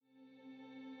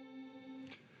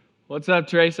What's up,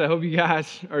 Trace? I hope you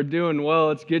guys are doing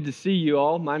well. It's good to see you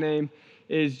all. My name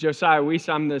is Josiah Weiss.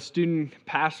 I'm the student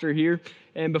pastor here.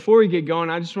 And before we get going,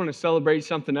 I just want to celebrate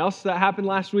something else that happened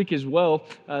last week as well.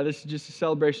 This is just a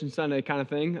celebration Sunday kind of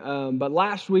thing. But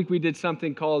last week we did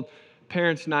something called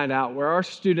Parents' Night Out, where our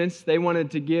students, they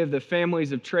wanted to give the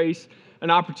families of Trace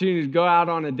an opportunity to go out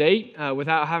on a date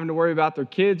without having to worry about their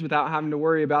kids, without having to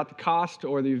worry about the cost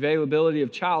or the availability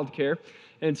of childcare.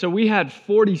 And so we had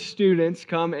 40 students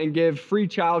come and give free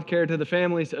childcare to the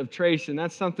families of Trace, and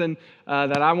that's something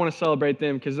that I want to celebrate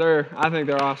them because I think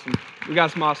they're awesome. We got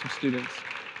some awesome students.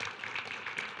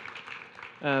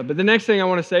 But the next thing I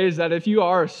want to say is that if you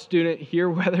are a student here,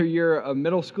 whether you're a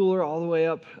middle schooler all the way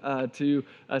up to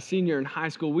a senior in high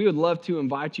school, we would love to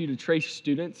invite you to Trace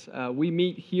Students. We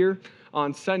meet here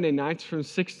on Sunday nights from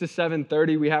 6 to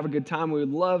 7:30. We have a good time. We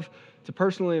would love to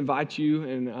personally invite you,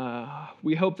 and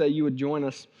we hope that you would join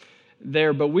us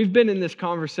there. But we've been in this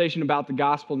conversation about the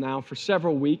gospel now for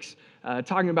several weeks,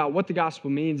 talking about what the gospel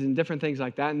means and different things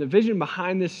like that. And the vision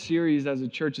behind this series as a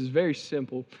church is very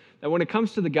simple. That when it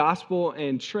comes to the gospel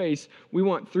and Trace, we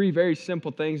want three very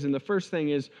simple things. And the first thing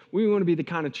is we want to be the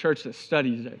kind of church that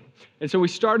studies it. And so we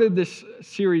started this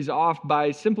series off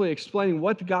by simply explaining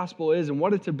what the gospel is and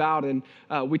what it's about. And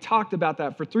we talked about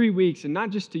that for 3 weeks, and not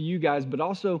just to you guys, but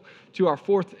also to our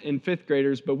fourth and fifth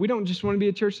graders. But we don't just want to be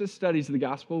a church that studies the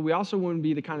gospel. We also want to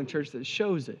be the kind of church that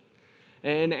shows it.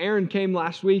 And Aaron came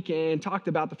last week and talked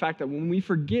about the fact that when we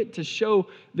forget to show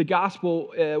the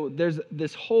gospel, there's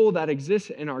this hole that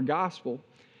exists in our gospel.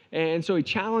 And so he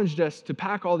challenged us to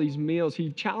pack all these meals.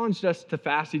 He challenged us to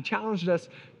fast. He challenged us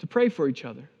to pray for each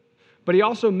other. But he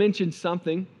also mentioned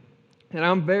something that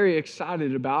I'm very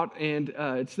excited about, and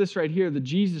it's this right here, the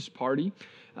Jesus Party,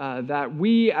 that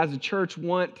we as a church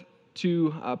want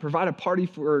to provide a party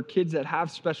for kids that have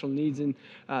special needs. And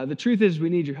the truth is we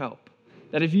need your help.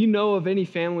 That if you know of any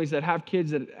families that have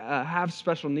kids that have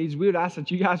special needs, we would ask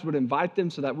that you guys would invite them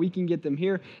so that we can get them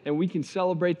here and we can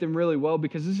celebrate them really well,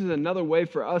 because this is another way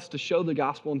for us to show the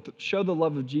gospel and to show the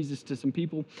love of Jesus to some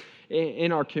people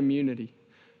in our community.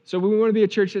 So we want to be a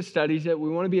church that studies it. We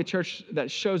want to be a church that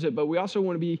shows it, but we also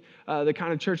want to be the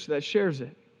kind of church that shares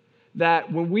it. That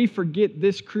when we forget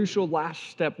this crucial last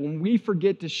step, when we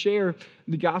forget to share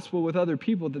the gospel with other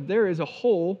people, that there is a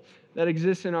hole that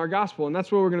exists in our gospel. And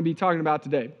that's what we're going to be talking about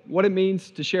today, what it means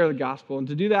to share the gospel. And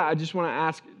to do that, I just want to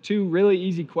ask two really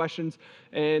easy questions,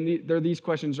 and they're these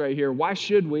questions right here. Why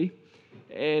should we,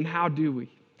 and how do we?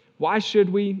 Why should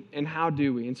we, and how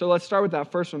do we? And so let's start with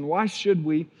that first one. Why should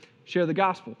we share the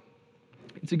gospel?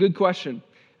 It's a good question.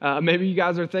 Maybe you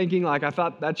guys are thinking, like, I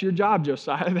thought that's your job,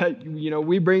 Josiah, that,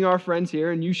 we bring our friends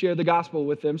here and you share the gospel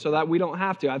with them so that we don't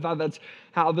have to. I thought that's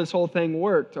how this whole thing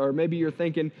worked. Or maybe you're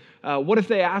thinking, what if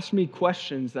they ask me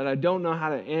questions that I don't know how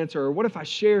to answer? Or what if I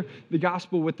share the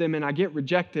gospel with them and I get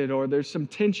rejected? Or there's some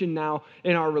tension now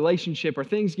in our relationship, or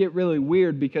things get really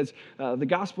weird because the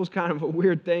gospel is kind of a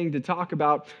weird thing to talk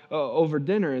about over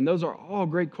dinner. And those are all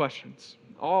great questions,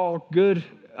 all good,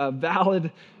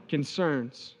 valid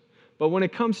concerns. But when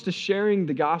it comes to sharing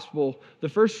the gospel, the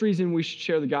first reason we should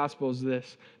share the gospel is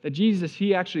this, that Jesus,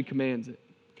 he actually commands it.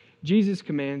 Jesus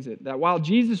commands it. That while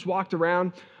Jesus walked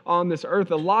around on this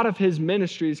earth, a lot of his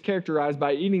ministry is characterized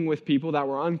by eating with people that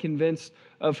were unconvinced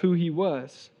of who he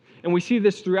was. And we see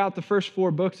this throughout the first 4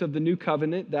 books of the New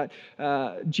Covenant, that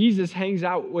Jesus hangs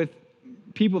out with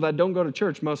people that don't go to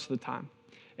church most of the time.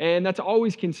 And that's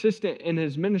always consistent in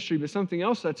his ministry. But something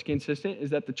else that's consistent is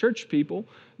that the church people,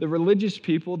 the religious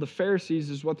people, the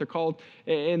Pharisees is what they're called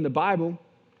in the Bible,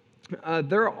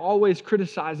 they're always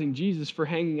criticizing Jesus for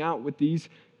hanging out with these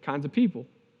kinds of people.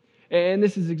 And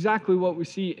this is exactly what we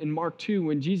see in Mark 2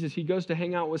 when Jesus, he goes to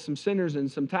hang out with some sinners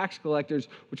and some tax collectors,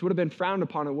 which would have been frowned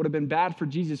upon. It would have been bad for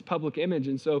Jesus' public image.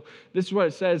 And so this is what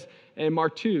it says in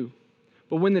Mark 2.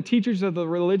 But when the teachers of the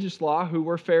religious law, who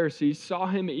were Pharisees, saw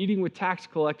him eating with tax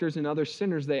collectors and other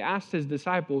sinners, they asked his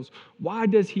disciples, "Why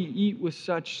does he eat with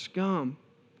such scum?"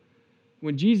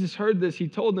 When Jesus heard this, he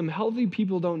told them, "Healthy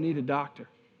people don't need a doctor,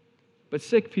 but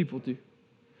sick people do.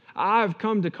 I have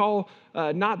come to call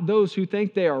not those who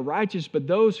think they are righteous, but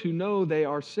those who know they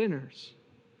are sinners."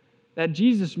 That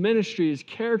Jesus' ministry is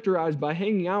characterized by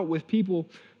hanging out with people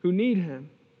who need him.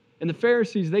 And the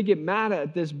Pharisees, they get mad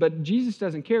at this, but Jesus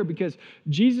doesn't care, because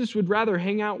Jesus would rather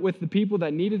hang out with the people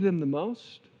that needed him the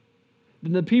most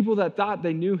than the people that thought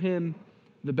they knew him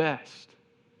the best.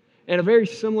 And a very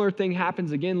similar thing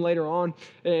happens again later on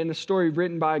in a story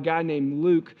written by a guy named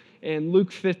Luke. In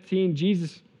Luke 15,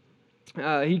 Jesus,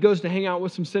 he goes to hang out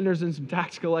with some sinners and some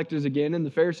tax collectors again, and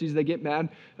the Pharisees, they get mad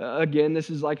again. This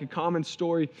is like a common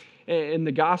story in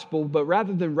the gospel, but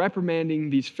rather than reprimanding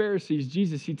these Pharisees,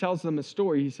 Jesus, he tells them a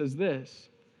story. He says this,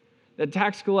 that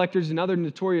tax collectors and other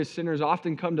notorious sinners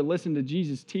often come to listen to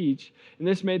Jesus teach, and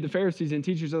this made the Pharisees and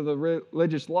teachers of the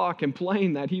religious law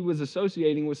complain that he was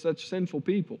associating with such sinful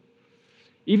people,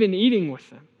 even eating with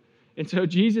them. And so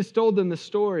Jesus told them the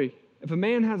story. If a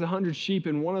man has 100 sheep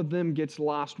and one of them gets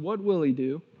lost, what will he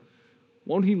do?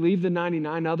 Won't he leave the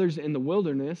 99 others in the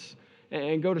wilderness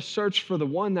and go to search for the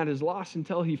one that is lost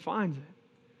until he finds it?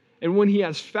 And when he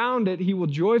has found it, he will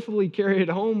joyfully carry it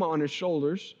home on his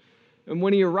shoulders. And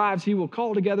when he arrives, he will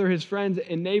call together his friends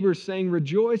and neighbors, saying,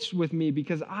 "Rejoice with me,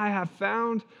 because I have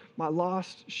found my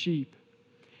lost sheep."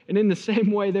 And in the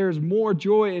same way, there is more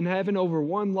joy in heaven over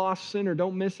one lost sinner,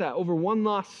 don't miss that, over one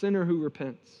lost sinner who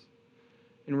repents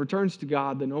and returns to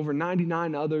God than over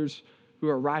 99 others who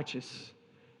are righteous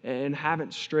and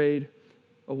haven't strayed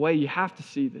away. You have to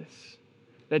see this,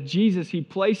 that Jesus, he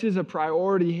places a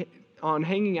priority on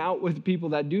hanging out with people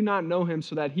that do not know him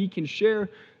so that he can share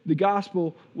the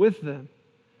gospel with them,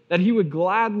 that he would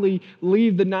gladly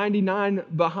leave the 99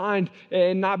 behind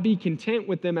and not be content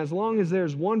with them as long as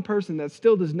there's one person that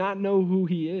still does not know who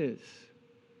he is.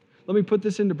 Let me put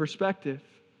this into perspective.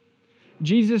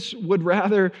 Jesus would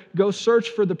rather go search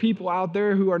for the people out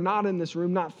there who are not in this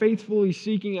room, not faithfully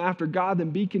seeking after God, than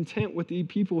be content with the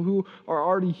people who are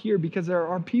already here, because there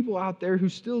are people out there who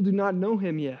still do not know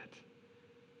him yet.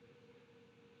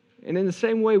 And in the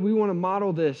same way, we want to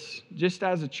model this just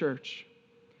as a church.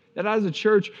 That as a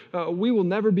church, we will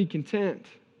never be content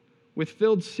with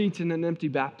filled seats in an empty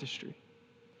baptistry.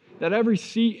 That every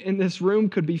seat in this room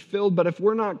could be filled, but if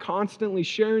we're not constantly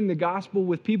sharing the gospel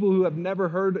with people who have never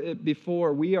heard it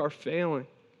before, we are failing.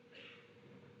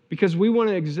 Because we want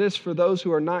to exist for those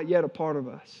who are not yet a part of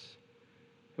us.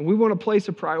 And we want to place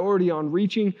a priority on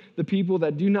reaching the people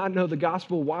that do not know the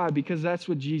gospel. Why? Because that's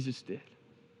what Jesus did.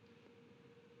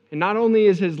 And not only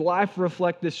is his life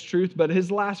reflect this truth, but his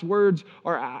last words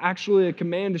are actually a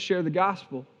command to share the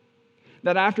gospel.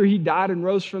 That after he died and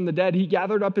rose from the dead, he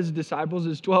gathered up his disciples,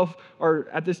 his 12, or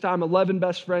at this time 11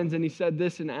 best friends, and he said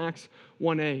this in Acts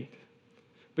 1:8.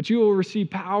 But you will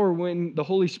receive power when the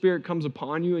Holy Spirit comes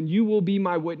upon you, and you will be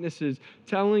my witnesses,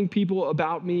 telling people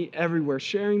about me everywhere,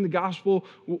 sharing the gospel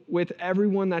with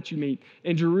everyone that you meet.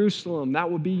 In Jerusalem,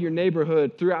 that would be your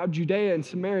neighborhood. Throughout Judea and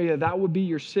Samaria, that would be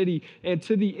your city. And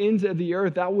to the ends of the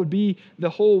earth, that would be the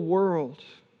whole world.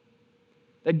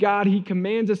 That God, he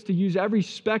commands us to use every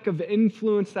speck of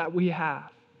influence that we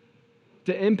have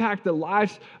to impact the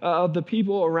lives of the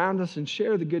people around us and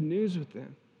share the good news with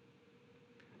them.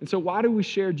 And so why do we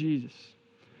share Jesus?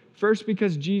 First,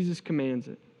 because Jesus commands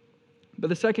it. But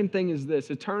the second thing is this: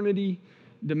 eternity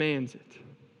demands it.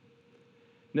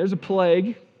 And there's a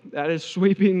plague that is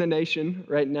sweeping the nation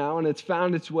right now, and it's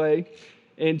found its way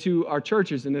into our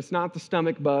churches. And it's not the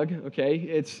stomach bug, okay?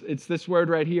 It's this word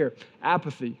right here: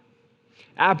 apathy.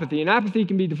 Apathy. And apathy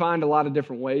can be defined a lot of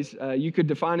different ways. You could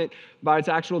define it by its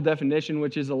actual definition,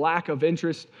 which is a lack of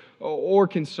interest or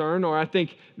concern. Or I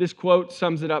think this quote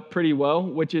sums it up pretty well,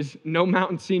 which is, no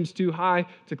mountain seems too high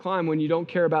to climb when you don't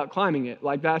care about climbing it.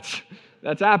 Like that's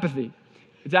apathy.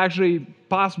 It's actually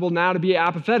possible now to be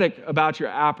apathetic about your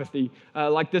apathy.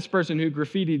 Like this person who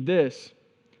graffitied this: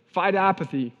 fight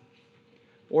apathy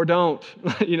or don't.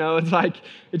 It's like,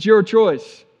 it's your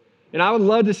choice. And I would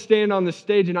love to stand on the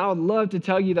stage and I would love to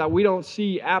tell you that we don't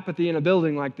see apathy in a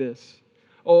building like this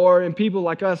or in people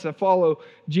like us that follow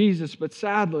Jesus. But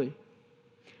sadly,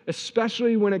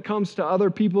 especially when it comes to other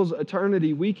people's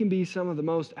eternity, we can be some of the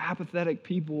most apathetic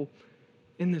people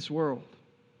in this world.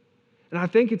 And I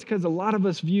think it's because a lot of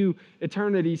us view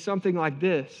eternity something like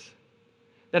this: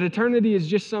 that eternity is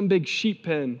just some big sheep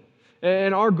pen.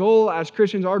 And our goal as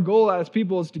Christians, our goal as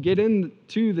people, is to get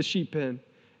into the sheep pen.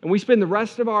 And we spend the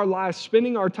rest of our lives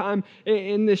spending our time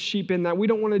in this sheep pen, that we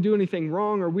don't want to do anything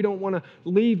wrong, or we don't want to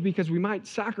leave because we might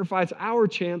sacrifice our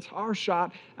chance, our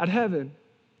shot at heaven.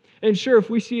 And sure,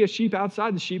 if we see a sheep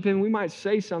outside the sheep pen, we might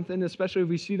say something, especially if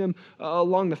we see them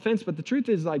along the fence. But the truth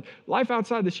is, like, life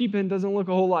outside the sheep pen doesn't look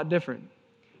a whole lot different.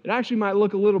 It actually might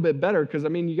look a little bit better because,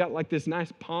 you got like this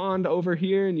nice pond over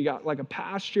here and you got like a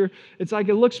pasture. It's like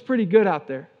it looks pretty good out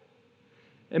there.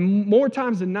 And more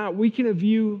times than not, we can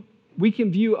view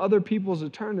other people's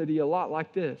eternity a lot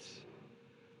like this.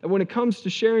 And when it comes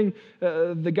to sharing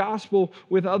the gospel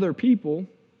with other people,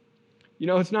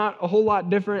 it's not a whole lot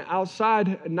different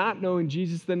outside not knowing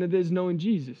Jesus than it is knowing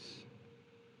Jesus.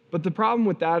 But the problem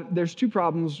with that, there's two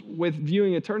problems with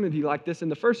viewing eternity like this.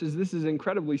 And the first is, this is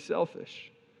incredibly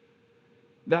selfish.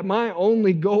 That my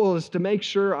only goal is to make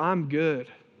sure I'm good,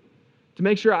 to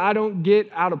make sure I don't get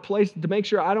out of place, to make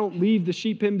sure I don't leave the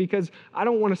sheep pen because I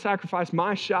don't want to sacrifice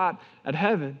my shot at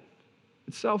heaven.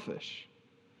 It's selfish.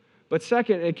 But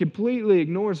second, it completely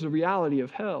ignores the reality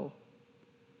of hell.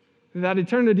 That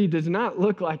eternity does not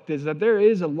look like this, that there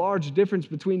is a large difference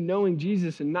between knowing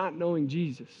Jesus and not knowing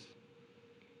Jesus.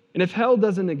 And if hell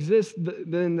doesn't exist,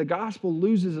 then the gospel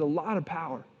loses a lot of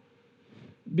power.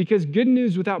 Because good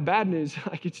news without bad news,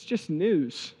 it's just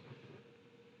news.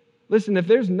 Listen, if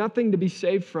there's nothing to be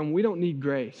saved from, we don't need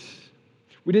grace.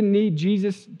 We didn't need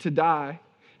Jesus to die.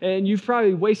 And you've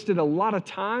probably wasted a lot of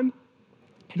time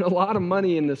and a lot of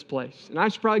money in this place. And I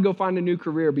should probably go find a new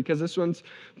career because this one's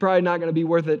probably not going to be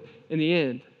worth it in the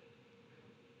end.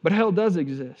 But hell does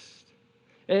exist.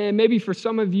 And maybe for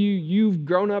some of you, you've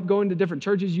grown up going to different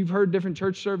churches. You've heard different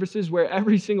church services where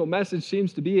every single message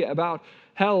seems to be about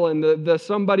hell. And the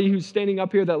somebody who's standing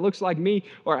up here that looks like me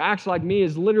or acts like me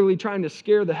is literally trying to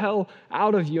scare the hell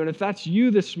out of you. And if that's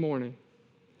you this morning,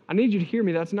 I need you to hear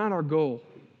me. That's not our goal.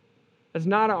 That's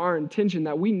not our intention,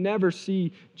 that we never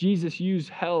see Jesus use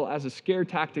hell as a scare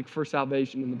tactic for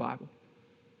salvation in the Bible.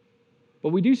 But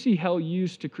we do see hell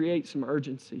used to create some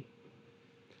urgency.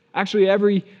 Actually,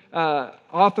 every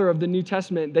author of the New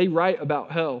Testament, they write about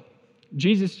hell.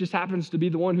 Jesus just happens to be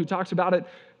the one who talks about it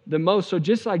the most. So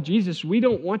just like Jesus, we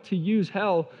don't want to use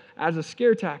hell as a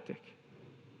scare tactic.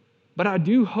 But I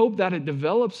do hope that it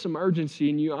develops some urgency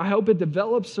in you. I hope it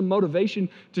develops some motivation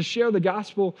to share the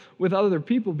gospel with other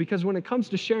people, because when it comes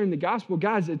to sharing the gospel,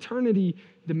 guys, eternity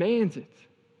demands it.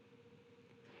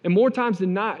 And more times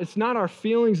than not, it's not our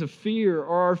feelings of fear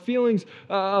or our feelings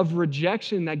of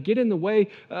rejection that get in the way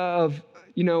of,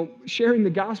 sharing the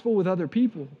gospel with other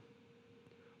people.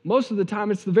 Most of the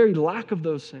time, it's the very lack of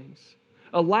those things.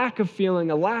 A lack of feeling,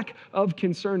 a lack of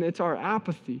concern. It's our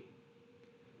apathy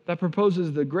that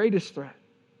proposes the greatest threat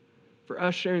for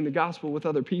us sharing the gospel with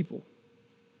other people.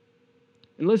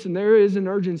 And listen, there is an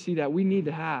urgency that we need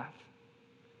to have,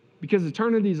 because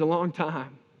eternity is a long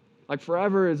time. Like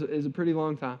forever is a pretty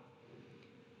long time.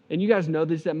 And you guys know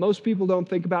this, that most people don't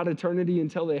think about eternity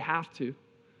until they have to.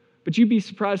 But you'd be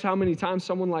surprised how many times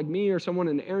someone like me or someone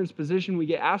in Aaron's position, we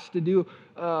get asked to do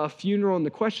a funeral and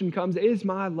the question comes, is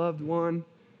my loved one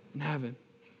in heaven?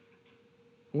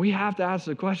 We have to ask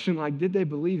the question, did they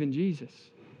believe in Jesus?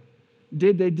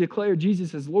 Did they declare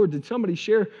Jesus as Lord? Did somebody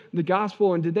share the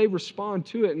gospel and did they respond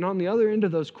to it? And on the other end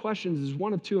of those questions is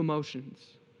one of two emotions.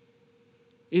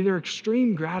 Either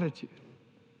extreme gratitude,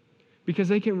 because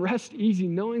they can rest easy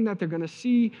knowing that they're going to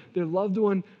see their loved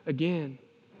one again.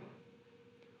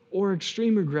 Or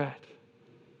extreme regret,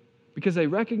 because they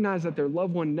recognize that their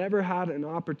loved one never had an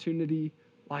opportunity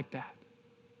like that.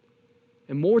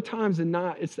 And more times than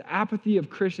not, it's the apathy of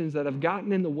Christians that have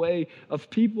gotten in the way of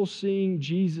people seeing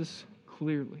Jesus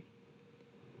clearly.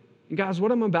 And guys,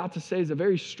 what I'm about to say is a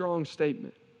very strong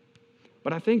statement,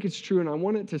 but I think it's true and I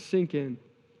want it to sink in.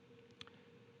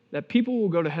 That people will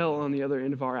go to hell on the other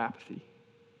end of our apathy.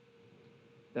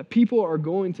 That people are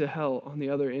going to hell on the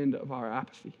other end of our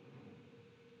apathy.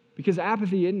 Because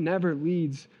apathy, it never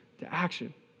leads to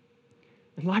action.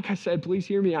 And like I said, please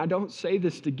hear me, I don't say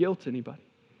this to guilt anybody.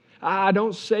 I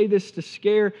don't say this to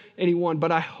scare anyone,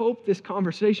 but I hope this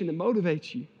conversation, it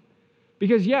motivates you.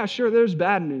 Because yeah, sure, there's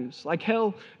bad news.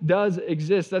 Hell does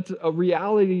exist. That's a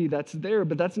reality that's there,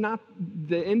 but that's not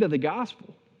the end of the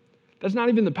gospel. That's not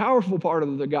even the powerful part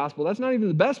of the gospel. That's not even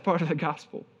the best part of the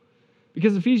gospel.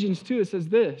 Because Ephesians 2, it says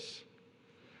this,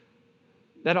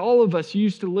 that all of us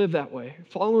used to live that way,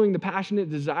 following the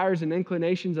passionate desires and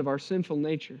inclinations of our sinful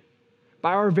nature.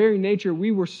 By our very nature,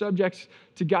 we were subjects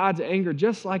to God's anger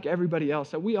just like everybody else,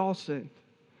 that we all sinned.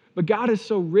 But God is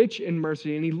so rich in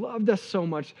mercy, and He loved us so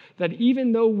much that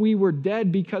even though we were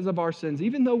dead because of our sins,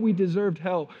 even though we deserved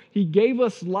hell, He gave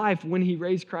us life when He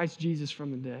raised Christ Jesus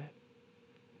from the dead.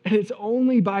 And it's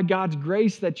only by God's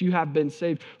grace that you have been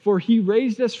saved. For He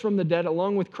raised us from the dead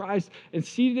along with Christ and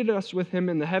seated us with Him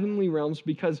in the heavenly realms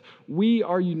because we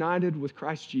are united with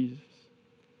Christ Jesus.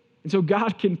 And so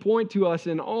God can point to us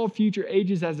in all future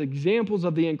ages as examples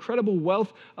of the incredible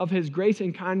wealth of His grace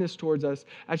and kindness towards us,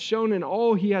 as shown in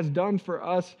all He has done for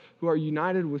us who are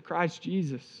united with Christ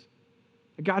Jesus.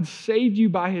 God saved you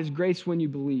by His grace when you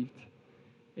believed.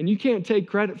 And you can't take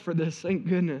credit for this, thank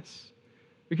goodness.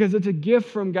 Because it's a gift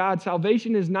from God.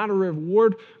 Salvation is not a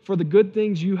reward for the good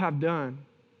things you have done.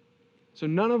 So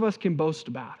none of us can boast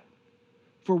about it.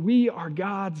 For we are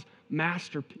God's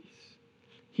masterpiece.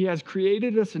 He has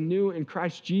created us anew in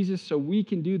Christ Jesus so we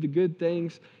can do the good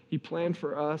things He planned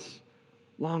for us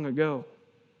long ago.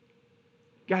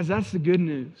 Guys, that's the good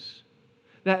news.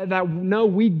 That no,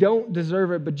 we don't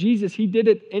deserve it, but Jesus, he did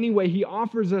it anyway. He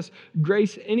offers us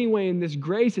grace anyway. And this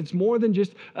grace, it's more than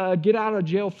just a get out of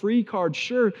jail free card.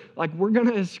 Sure, like we're going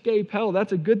to escape hell.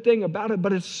 That's a good thing about it,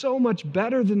 but it's so much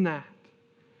better than that.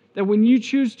 That when you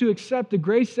choose to accept the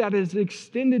grace that is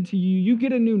extended to you, you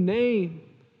get a new name.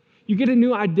 You get a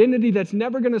new identity that's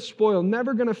never going to spoil,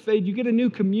 never going to fade. You get a new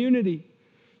community.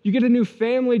 You get a new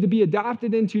family to be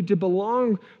adopted into, to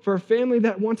belong for a family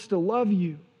that wants to love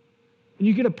you. And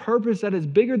you get a purpose that is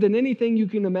bigger than anything you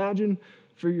can imagine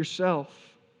for yourself.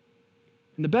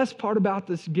 And the best part about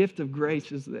this gift of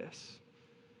grace is this.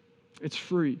 It's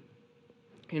free.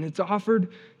 And it's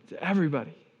offered to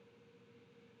everybody.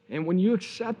 And when you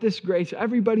accept this grace,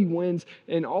 everybody wins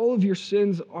and all of your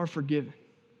sins are forgiven.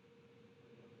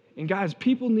 And guys,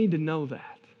 people need to know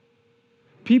that.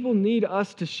 People need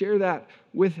us to share that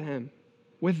with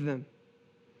them.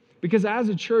 Because as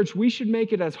a church, we should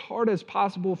make it as hard as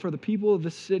possible for the people of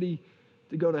the city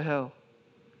to go to hell.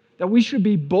 That we should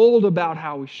be bold about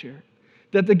how we share it.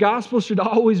 That the gospel should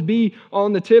always be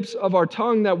on the tips of our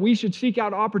tongue. That we should seek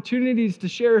out opportunities to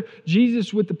share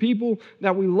Jesus with the people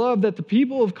that we love. That the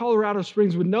people of Colorado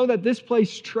Springs would know that this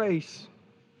place, Trace,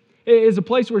 is a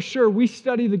place where, sure, we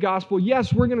study the gospel.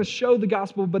 Yes, we're going to show the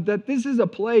gospel, but that this is a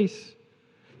place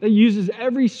that uses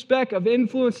every speck of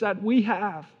influence that we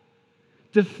have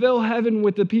to fill heaven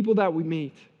with the people that we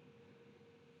meet.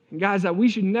 And guys, that we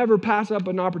should never pass up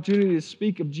an opportunity to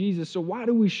speak of Jesus. So why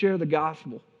do we share the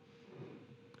gospel?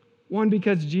 1,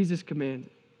 because Jesus commanded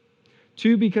it.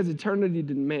 2, because eternity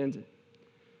demands it.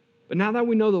 But now that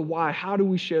we know the why, how do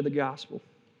we share the gospel?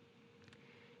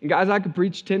 And guys, I could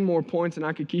preach 10 more points and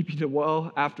I could keep you to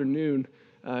well afternoon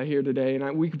here today.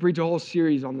 And we could preach a whole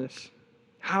series on this.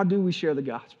 How do we share the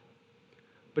gospel?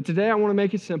 But today I want to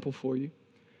make it simple for you.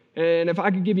 And if I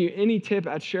could give you any tip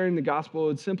at sharing the gospel, it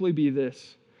would simply be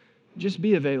this. Just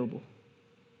be available.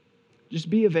 Just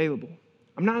be available.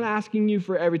 I'm not asking you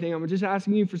for everything. I'm just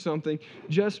asking you for something.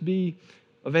 Just be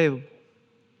available.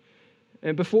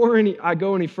 And before I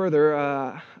go any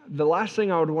further, the last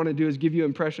thing I would want to do is give you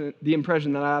the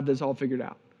impression that I have this all figured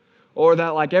out. Or that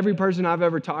like every person I've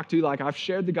ever talked to, like I've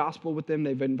shared the gospel with them,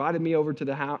 they've invited me over to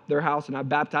their house and I've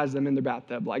baptized them in their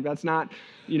bathtub. Like that's not,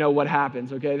 what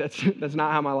happens, okay? That's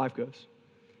not how my life goes.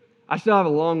 I still have a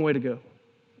long way to go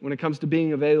when it comes to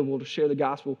being available to share the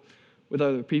gospel with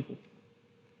other people.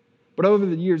 But over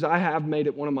the years, I have made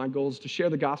it one of my goals to share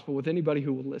the gospel with anybody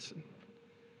who will listen.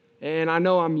 And I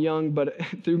know I'm young, but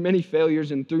through many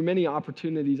failures and through many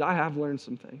opportunities, I have learned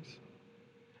some things.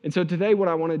 And so today what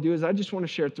I want to do is I just want to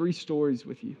share 3 stories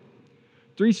with you.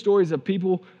 3 stories of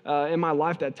people in my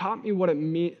life that taught me what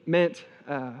it meant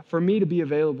for me to be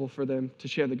available for them to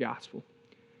share the gospel.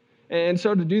 And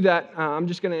so to do that, I'm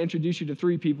just going to introduce you to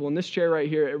 3 people. In this chair right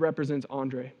here, it represents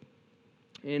Andre.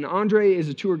 And Andre is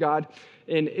a tour guide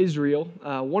in Israel,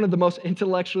 one of the most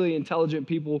intellectually intelligent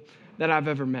people that I've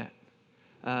ever met.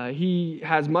 He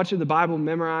has much of the Bible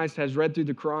memorized, has read through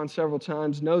the Quran several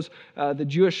times, knows the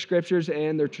Jewish scriptures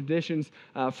and their traditions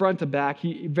front to back.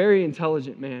 He's a very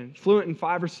intelligent man, fluent in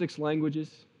 5 or 6 languages.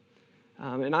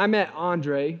 And I met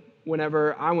Andre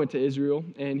whenever I went to Israel,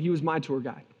 and he was my tour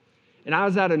guide. And I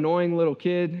was that annoying little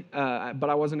kid, but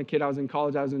I wasn't a kid, I was in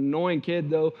college. I was an annoying kid,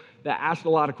 though, that asked a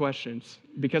lot of questions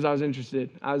because I was interested.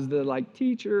 I was the,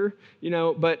 teacher,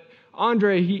 but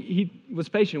Andre, he was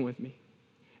patient with me.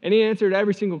 And he answered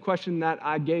every single question that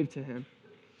I gave to him.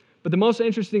 But the most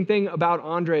interesting thing about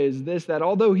Andre is this, that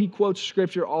although he quotes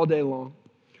scripture all day long,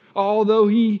 although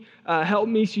he helped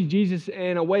me see Jesus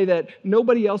in a way that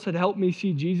nobody else had helped me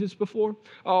see Jesus before,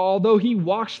 although he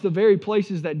walks the very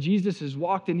places that Jesus has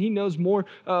walked, and he knows more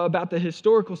about the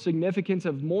historical significance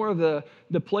of more of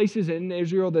the places in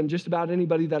Israel than just about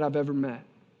anybody that I've ever met.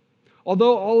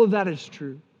 Although all of that is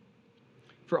true,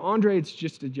 for Andre, it's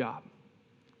just a job.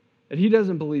 That he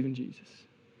doesn't believe in Jesus.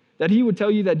 That he would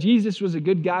tell you that Jesus was a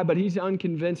good guy, but he's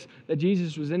unconvinced that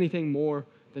Jesus was anything more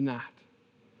than that.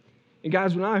 And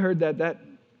guys, when I heard that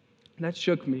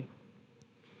shook me.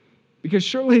 Because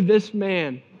surely this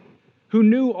man who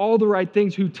knew all the right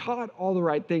things, who taught all the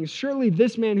right things, surely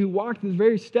this man who walked the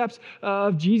very steps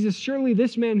of Jesus, surely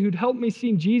this man who'd helped me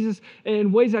see Jesus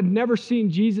in ways I'd never seen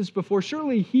Jesus before,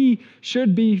 surely he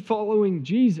should be following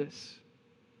Jesus.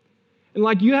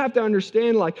 And you have to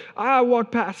understand, I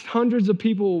walk past hundreds of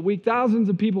people a week, thousands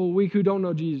of people a week who don't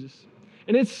know Jesus.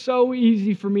 And it's so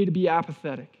easy for me to be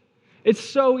apathetic. It's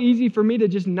so easy for me to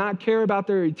just not care about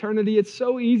their eternity. It's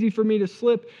so easy for me to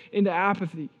slip into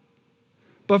apathy.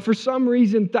 But for some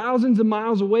reason, thousands of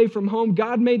miles away from home,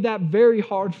 God made that very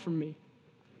hard for me.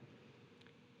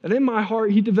 And in my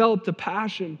heart, he developed a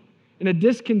passion and a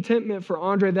discontentment for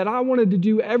Andre that I wanted to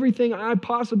do everything I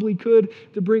possibly could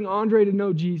to bring Andre to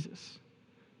know Jesus,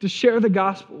 to share the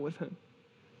gospel with him.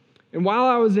 And while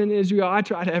I was in Israel, I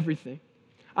tried everything.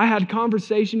 I had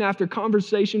conversation after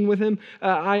conversation with him.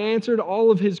 I answered all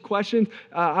of his questions.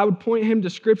 I would point him to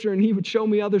Scripture, and he would show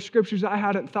me other scriptures I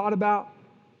hadn't thought about.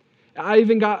 I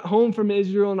even got home from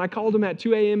Israel, and I called him at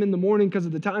 2 a.m. in the morning because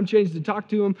of the time change to talk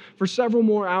to him for several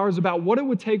more hours about what it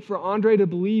would take for Andre to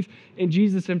believe in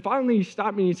Jesus. And finally, he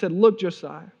stopped me and he said, "Look,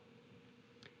 Josiah,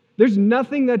 there's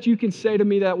nothing that you can say to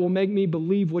me that will make me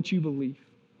believe what you believe.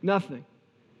 Nothing.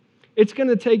 It's going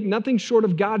to take nothing short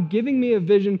of God giving me a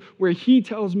vision where he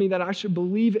tells me that I should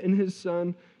believe in his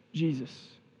son, Jesus."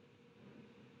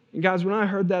 And guys, when I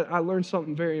heard that, I learned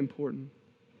something very important.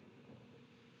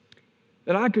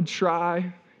 That I could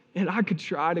try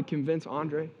to convince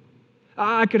Andre.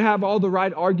 I could have all the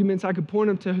right arguments. I could point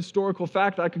him to historical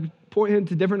fact. I could point him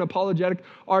to different apologetic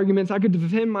arguments. I could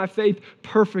defend my faith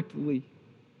perfectly.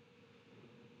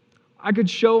 I could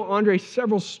show Andre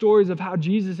several stories of how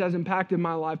Jesus has impacted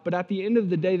my life, but at the end of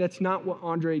the day, that's not what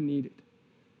Andre needed.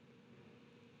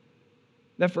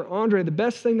 That for Andre, the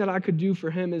best thing that I could do for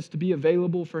him is to be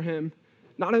available for him,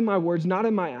 not in my words, not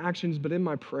in my actions, but in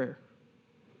my prayer.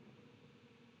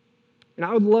 And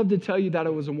I would love to tell you that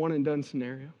it was a one and done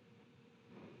scenario.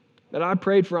 That I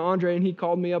prayed for Andre and he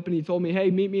called me up and he told me, "Hey,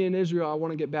 meet me in Israel. I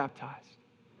want to get baptized."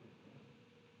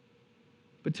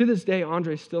 But to this day,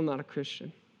 Andre's still not a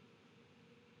Christian.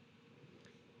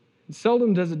 And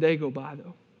seldom does a day go by,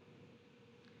 though,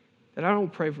 that I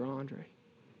don't pray for Andre.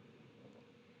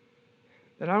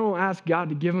 That I don't ask God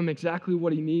to give him exactly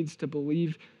what he needs to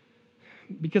believe.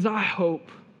 Because I hope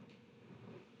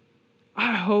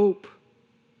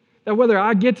that whether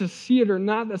I get to see it or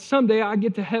not, that someday I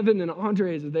get to heaven and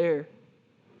Andre is there.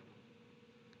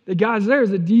 That, guys, there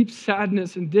is a deep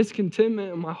sadness and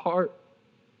discontentment in my heart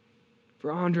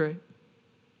for Andre.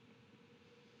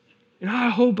 And I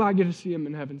hope I get to see him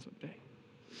in heaven someday.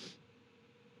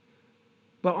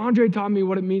 But Andre taught me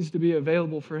what it means to be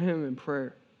available for him in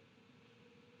prayer.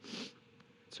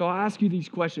 So I'll ask you these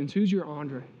questions. Who's your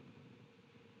Andre?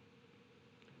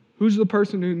 Who's the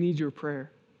person who needs your prayer?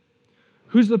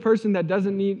 Who's the person that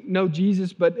doesn't know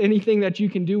Jesus, but anything that you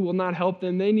can do will not help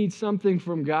them? They need something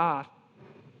from God.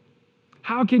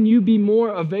 How can you be more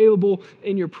available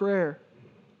in your prayer?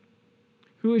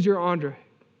 Who is your Andre?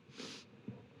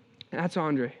 That's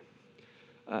Andre.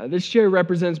 This chair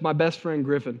represents my best friend,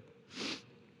 Griffin.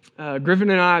 Griffin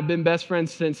and I have been best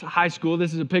friends since high school.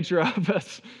 This is a picture of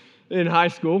us in high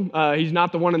school. He's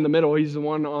not the one in the middle. He's the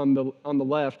one on the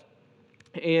left.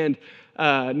 And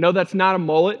no, that's not a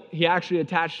mullet. He actually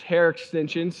attached hair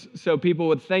extensions, so people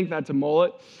would think that's a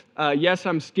mullet. Yes,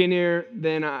 I'm skinnier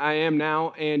than I am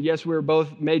now, and yes, we were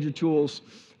both major tools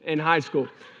in high school.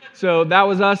 So that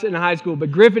was us in high school, but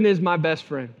Griffin is my best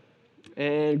friend.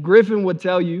 And Griffin would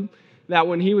tell you that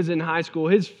when he was in high school,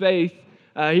 his faith,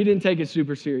 he didn't take it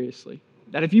super seriously.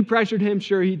 That if you pressured him,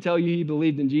 sure, he'd tell you he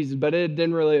believed in Jesus, but it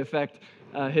didn't really affect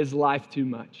his life too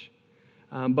much.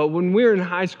 But when we were in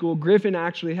high school, Griffin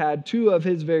actually had two of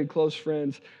his very close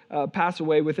friends pass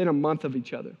away within a month of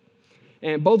each other.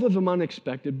 And both of them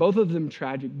unexpected, both of them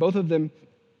tragic, both of them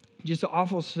just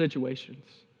awful situations.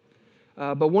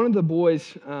 But one of the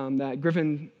boys that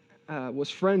Griffin was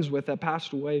friends with that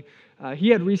passed away, he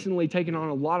had recently taken on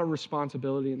a lot of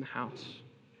responsibility in the house.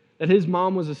 That his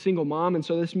mom was a single mom, and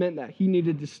so this meant that he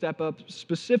needed to step up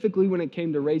specifically when it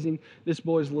came to raising this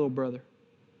boy's little brother.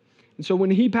 And so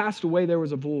when he passed away, there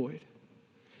was a void.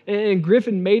 And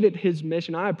Griffin made it his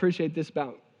mission. I appreciate this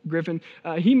about Griffin.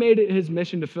 He made it his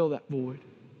mission to fill that void.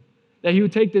 That he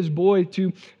would take this boy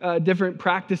to different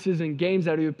practices and games,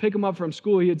 that he would pick him up from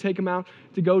school. He would take him out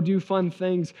to go do fun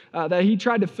things. That he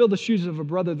tried to fill the shoes of a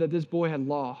brother that this boy had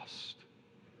lost.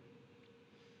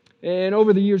 And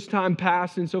over the years, time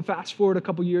passed, and so fast forward a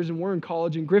couple years, and we're in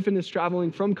college, and Griffin is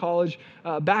traveling from college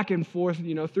back and forth,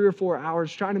 3 or 4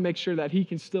 hours, trying to make sure that he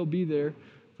can still be there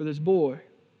for this boy.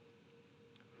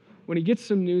 When he gets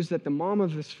some news that the mom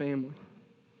of this family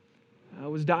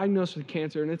was diagnosed with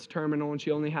cancer, and it's terminal, and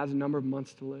she only has a number of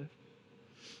months to live.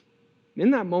 In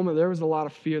that moment, there was a lot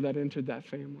of fear that entered that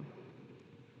family.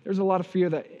 There was a lot of fear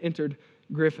that entered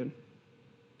Griffin.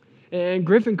 And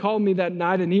Griffin called me that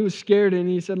night, and he was scared, and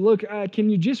he said, "Look, can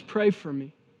you just pray for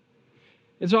me?"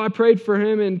 And so I prayed for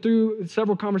him, and through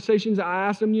several conversations, I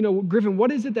asked him, "Griffin,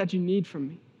 what is it that you need from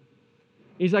me?"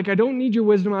 He's like, "I don't need your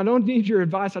wisdom. I don't need your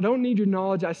advice. I don't need your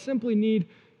knowledge. I simply need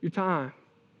your time."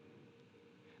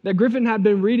 That Griffin had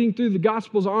been reading through the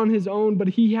Gospels on his own, but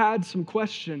he had some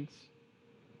questions.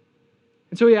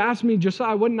 And so he asked me,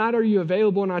 "Josiah, what night are you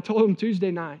available?" And I told him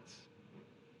Tuesday nights.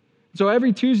 So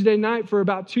every Tuesday night for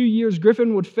about 2 years,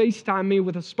 Griffin would FaceTime me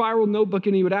with a spiral notebook,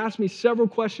 and he would ask me several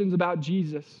questions about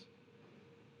Jesus.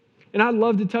 And I'd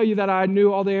love to tell you that I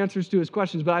knew all the answers to his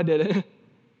questions, but I didn't.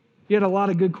 He had a lot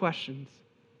of good questions.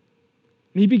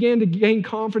 And he began to gain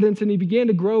confidence, and he began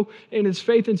to grow in his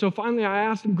faith. And so finally I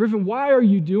asked him, Griffin, why are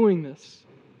you doing this?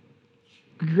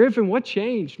 Griffin, what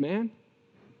changed, man?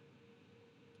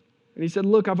 And he said,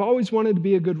 look, I've always wanted to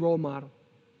be a good role model,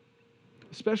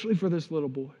 especially for this little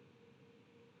boy.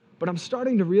 But I'm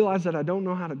starting to realize that I don't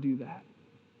know how to do that.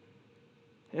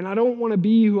 And I don't want to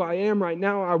be who I am right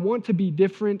now. I want to be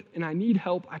different, and I need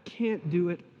help. I can't do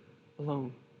it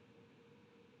alone.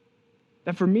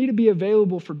 That for me to be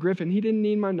available for Griffin, he didn't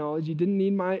need my knowledge. He didn't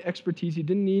need my expertise. He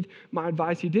didn't need my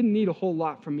advice. He didn't need a whole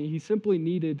lot from me. He simply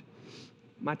needed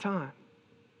my time.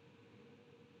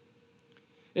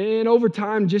 And over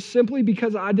time, just simply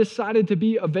because I decided to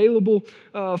be available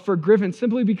for Griffin,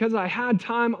 simply because I had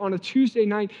time on a Tuesday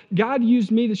night, God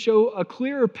used me to show a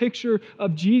clearer picture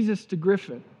of Jesus to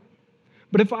Griffin.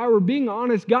 But if I were being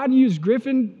honest, God used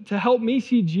Griffin to help me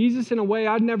see Jesus in a way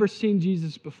I'd never seen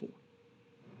Jesus before.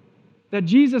 That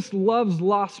Jesus loves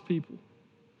lost people.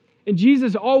 And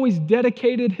Jesus always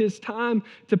dedicated his time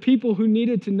to people who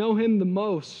needed to know him the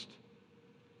most.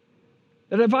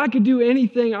 That if I could do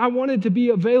anything, I wanted to be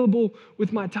available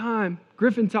with my time.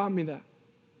 Griffin taught me that.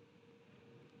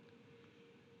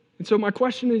 And so my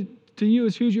question to you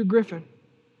is, who's your Griffin?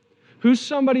 Who's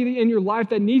somebody in your life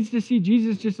that needs to see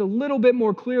Jesus just a little bit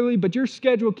more clearly, but your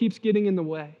schedule keeps getting in the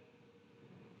way?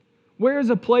 Where is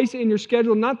a place in your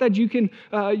schedule? Not that you can,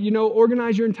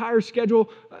 organize your entire schedule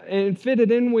and fit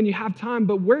it in when you have time,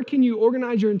 but where can you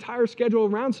organize your entire schedule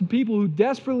around some people who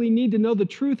desperately need to know the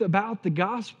truth about the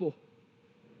gospel?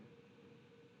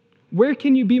 Where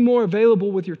can you be more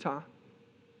available with your time?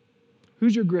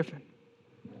 Who's your Griffin?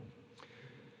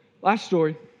 Last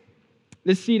story.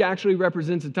 This seat actually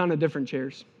represents a ton of different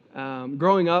chairs.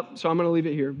 Growing up, so I'm going to leave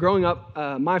it here. Growing up,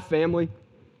 my family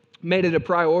made it a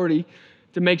priority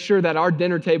to make sure that our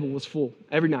dinner table was full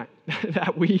every night.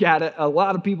 That we had a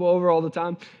lot of people over all the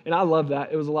time, and I loved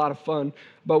that. It was a lot of fun.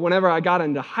 But whenever I got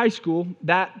into high school,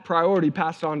 that priority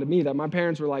passed on to me, that my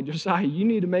parents were like, Josiah, you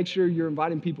need to make sure you're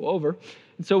inviting people over.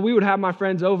 And so we would have my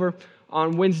friends over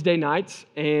on Wednesday nights,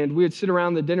 and we would sit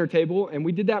around the dinner table, and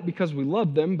we did that because we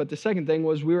loved them. But the second thing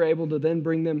was we were able to then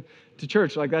bring them to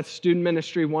church. Like, that's student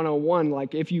ministry 101.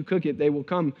 Like, if you cook it, they will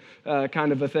come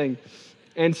kind of a thing.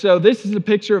 And so this is a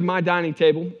picture of my dining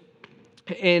table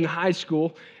in high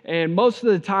school. And most of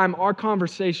the time, our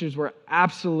conversations were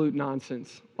absolute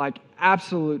nonsense. Like,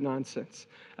 absolute nonsense.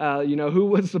 Who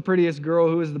was the prettiest girl?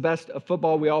 Who was the best at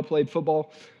football? We all played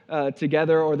football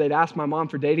together, or they'd ask my mom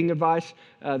for dating advice.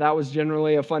 That was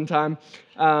generally a fun time.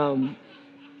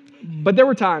 But there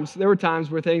were times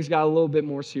where things got a little bit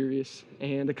more serious.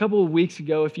 And a couple of weeks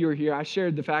ago, if you were here, I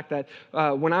shared the fact that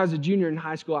when I was a junior in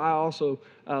high school, I also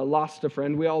lost a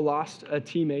friend. We all lost a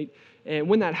teammate. And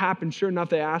when that happened, sure enough,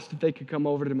 they asked if they could come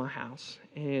over to my house.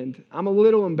 And I'm a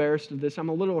little embarrassed of this. I'm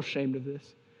a little ashamed of this.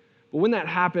 But when that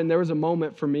happened, there was a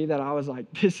moment for me that I was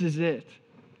like, this is it.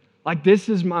 Like, this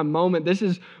is my moment. This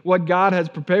is what God has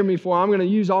prepared me for. I'm going to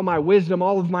use all my wisdom,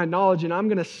 all of my knowledge, and I'm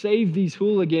going to save these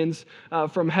hooligans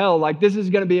from hell. Like, this is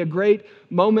going to be a great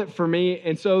moment for me.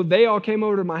 And so they all came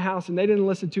over to my house, and they didn't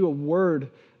listen to a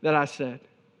word that I said.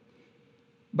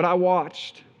 But I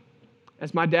watched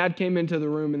as my dad came into the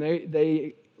room, and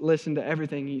they listened to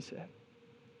everything he said.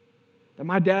 That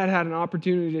my dad had an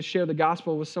opportunity to share the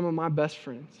gospel with some of my best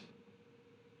friends.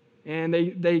 And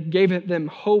they gave them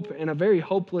hope in a very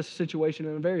hopeless situation,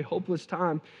 in a very hopeless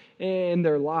time in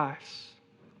their lives.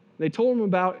 He told them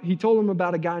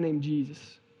about a guy named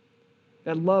Jesus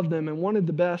that loved them and wanted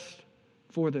the best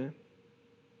for them.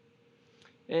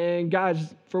 And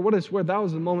guys, for what it's worth, that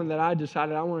was the moment that I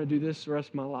decided I want to do this the rest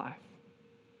of my life.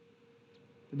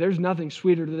 There's nothing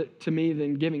sweeter to me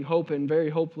than giving hope in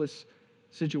very hopeless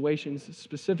situations,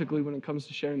 specifically when it comes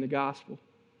to sharing the gospel.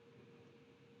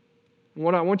 And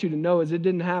what I want you to know is it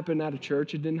didn't happen at a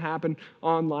church. It didn't happen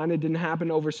online. It didn't happen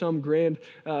over some grand,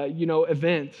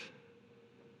 event.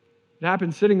 It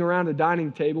happened sitting around a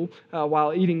dining table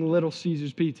while eating Little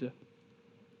Caesars pizza.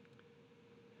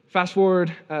 Fast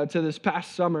forward to this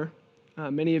past summer.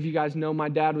 Many of you guys know my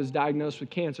dad was diagnosed with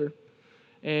cancer.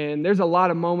 And there's a lot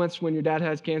of moments when your dad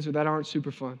has cancer that aren't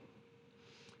super fun.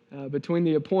 Between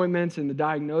the appointments and the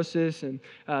diagnosis and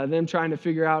them trying to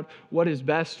figure out what is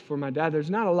best for my dad, there's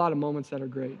not a lot of moments that are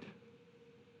great.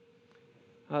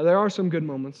 There are some good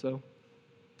moments, though.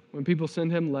 When people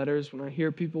send him letters, when I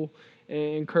hear people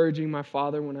encouraging my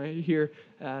father, when I hear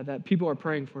that people are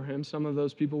praying for him, some of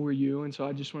those people were you, and so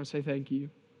I just want to say thank you.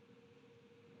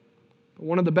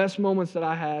 One of the best moments that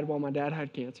I had while my dad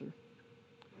had cancer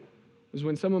was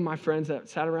when some of my friends that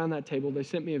sat around that table, they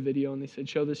sent me a video and they said,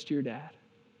 show this to your dad.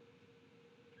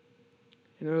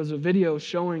 And it was a video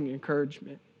showing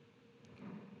encouragement.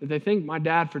 That they thanked my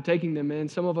dad for taking them in.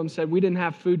 Some of them said, we didn't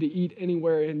have food to eat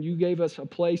anywhere and you gave us a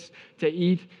place to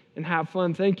eat and have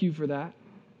fun. Thank you for that.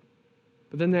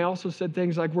 But then they also said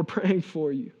things like, we're praying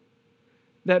for you.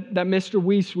 That Mr.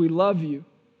 Weiss, we love you.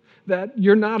 That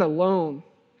you're not alone.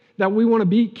 That we want to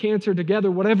beat cancer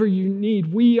together. Whatever you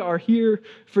need, we are here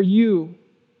for you.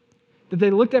 That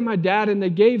they looked at my dad and they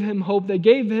gave him hope. They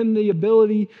gave him the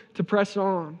ability to press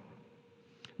on.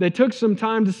 They took some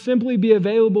time to simply be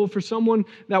available for someone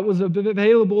that was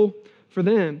available for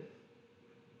them.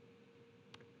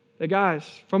 That guys,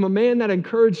 from a man that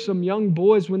encouraged some young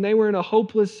boys when they were in a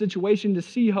hopeless situation to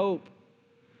see hope,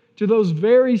 to those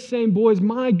very same boys,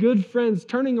 my good friends,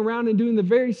 turning around and doing the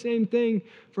very same thing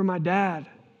for my dad.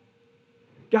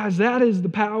 Guys, that is the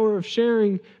power of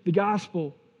sharing the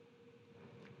gospel.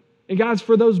 And guys,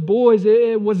 for those boys,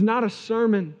 it was not a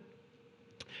sermon.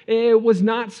 It was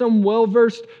not some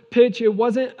well-versed pitch. It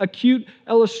wasn't a cute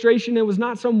illustration. It was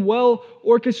not some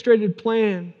well-orchestrated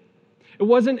plan. It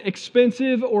wasn't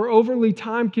expensive or overly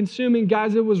time-consuming.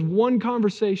 Guys, it was one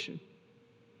conversation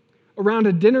around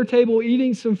a dinner table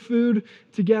eating some food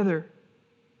together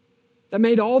that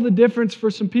made all the difference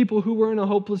for some people who were in a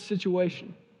hopeless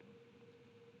situation.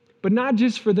 But not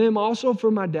just for them, also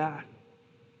for my dad.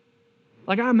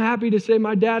 Like, I'm happy to say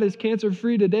my dad is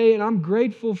cancer-free today, and I'm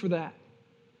grateful for that.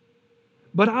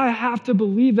 But I have to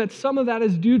believe that some of that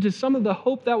is due to some of the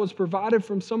hope that was provided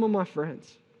from some of my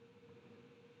friends.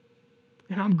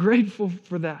 And I'm grateful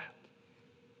for that.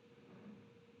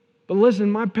 But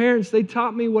listen, my parents, they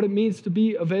taught me what it means to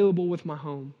be available with my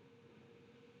home.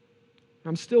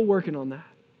 I'm still working on that.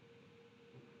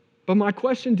 But my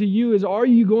question to you is, are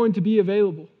you going to be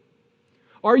available?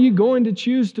 Are you going to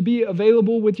choose to be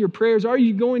available with your prayers? Are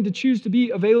you going to choose to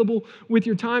be available with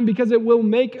your time? Because it will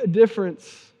make a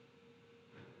difference.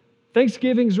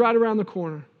 Thanksgiving's right around the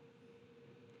corner.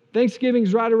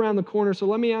 Thanksgiving's right around the corner. So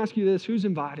let me ask you this. Who's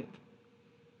invited?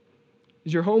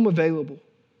 Is your home available?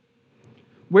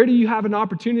 Where do you have an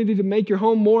opportunity to make your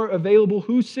home more available?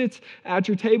 Who sits at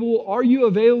your table? Are you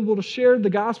available to share the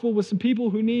gospel with some people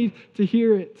who need to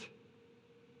hear it?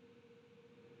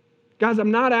 Guys,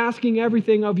 I'm not asking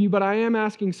everything of you, but I am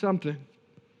asking something.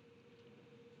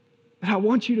 And I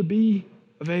want you to be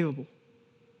available.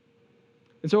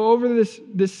 And so over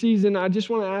this season, I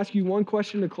just want to ask you one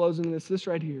question to close in this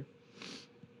right here.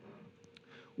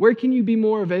 Where can you be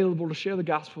more available to share the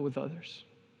gospel with others?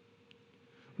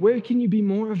 Where can you be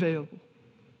more available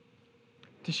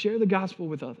to share the gospel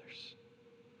with others?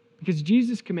 Because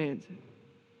Jesus commands it.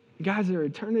 And guys, their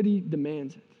eternity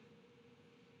demands it.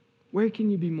 Where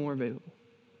can you be more available?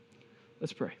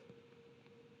 Let's pray.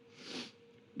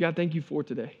 God, thank you for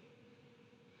today.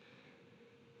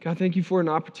 God, thank you for an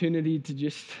opportunity to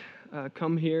just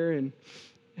come here and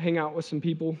hang out with some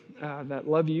people that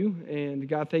love you. And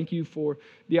God, thank you for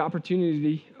the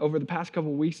opportunity over the past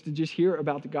couple of weeks to just hear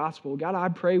about the gospel. God, I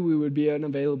pray we would be an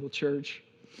available church.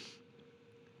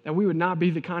 That we would not be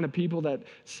the kind of people that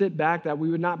sit back, that we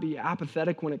would not be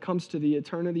apathetic when it comes to the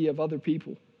eternity of other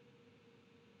people.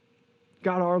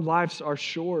 God, our lives are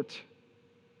short,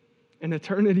 and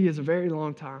eternity is a very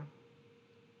long time.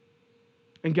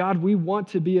 And God, we want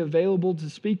to be available to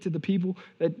speak to the people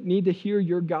that need to hear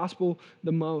your gospel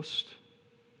the most.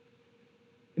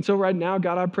 And so right now,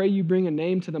 God, I pray you bring a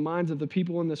name to the minds of the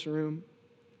people in this room.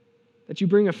 That you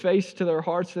bring a face to their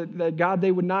hearts, that God,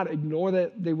 they would not ignore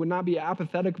that, they would not be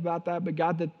apathetic about that, but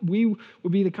God, that we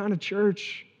would be the kind of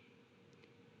church,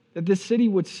 that this city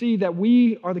would see that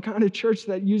we are the kind of church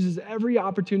that uses every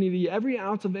opportunity, every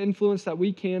ounce of influence that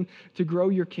we can to grow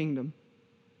your kingdom.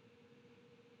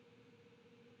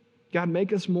 God,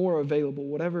 make us more available,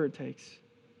 whatever it takes.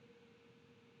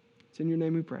 It's in your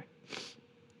name we pray.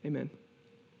 Amen.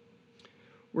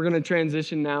 We're going to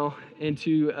transition now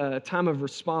into a time of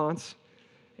response,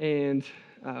 and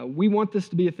we want this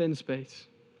to be a thin space.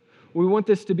 We want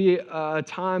this to be a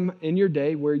time in your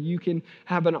day where you can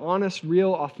have an honest,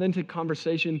 real, authentic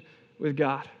conversation with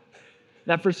God.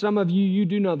 That for some of you, you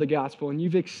do know the gospel and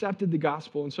you've accepted the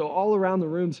gospel. And so all around the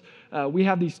rooms, we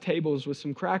have these tables with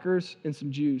some crackers and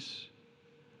some juice.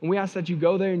 And we ask that you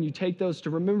go there and you take those to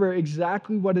remember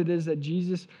exactly what it is that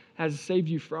Jesus has saved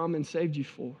you from and saved you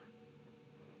for.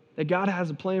 That God has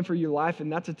a plan for your life,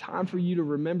 and that's a time for you to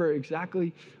remember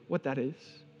exactly what that is.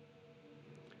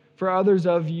 For others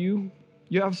of you,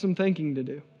 you have some thinking to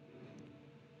do.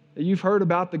 That you've heard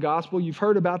about the gospel, you've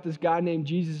heard about this guy named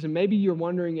Jesus, and maybe you're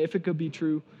wondering if it could be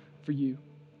true for you.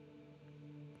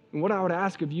 And what I would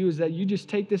ask of you is that you just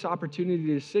take this opportunity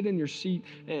to sit in your seat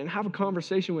and have a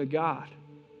conversation with God.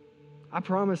 I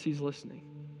promise He's listening.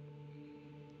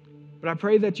 But I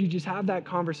pray that you just have that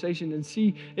conversation and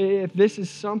see if this is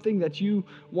something that you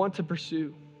want to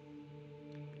pursue.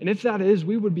 And if that is,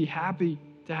 we would be happy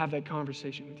to have that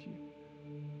conversation with you.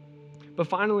 But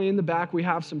finally, in the back, we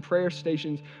have some prayer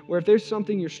stations where if there's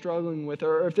something you're struggling with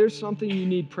or if there's something you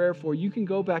need prayer for, you can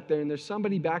go back there and there's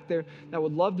somebody back there that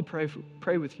would love to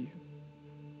pray with you.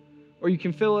 Or you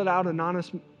can fill it out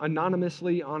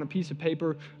anonymously on a piece of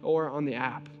paper or on the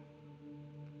app.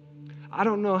 I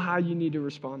don't know how you need to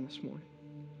respond this morning,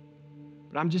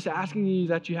 but I'm just asking you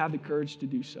that you have the courage to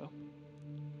do so.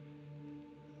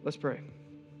 Let's pray.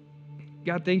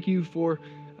 God, thank you for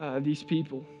these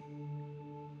people.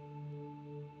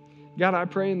 God, I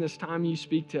pray in this time you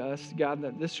speak to us, God,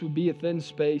 that this would be a thin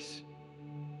space,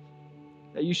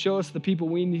 that you show us the people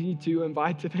we need to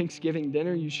invite to Thanksgiving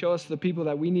dinner. You show us the people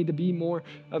that we need to be more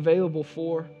available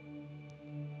for.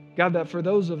 God, that for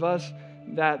those of us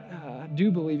that do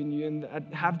believe in you and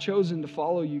that have chosen to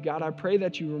follow you, God, I pray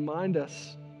that you remind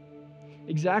us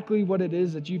exactly what it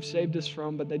is that you've saved us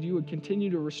from, but that you would continue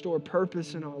to restore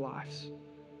purpose in our lives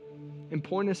and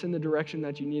point us in the direction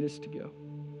that you need us to go.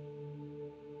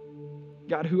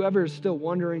 God, whoever is still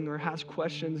wondering or has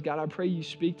questions, God, I pray you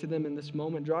speak to them in this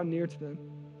moment. Draw near to them.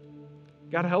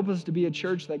 God, help us to be a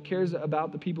church that cares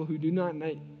about the people who do not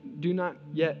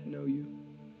yet know you.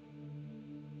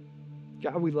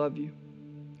 God, we love you.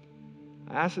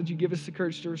 I ask that you give us the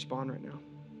courage to respond right now.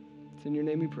 It's in your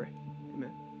name we pray.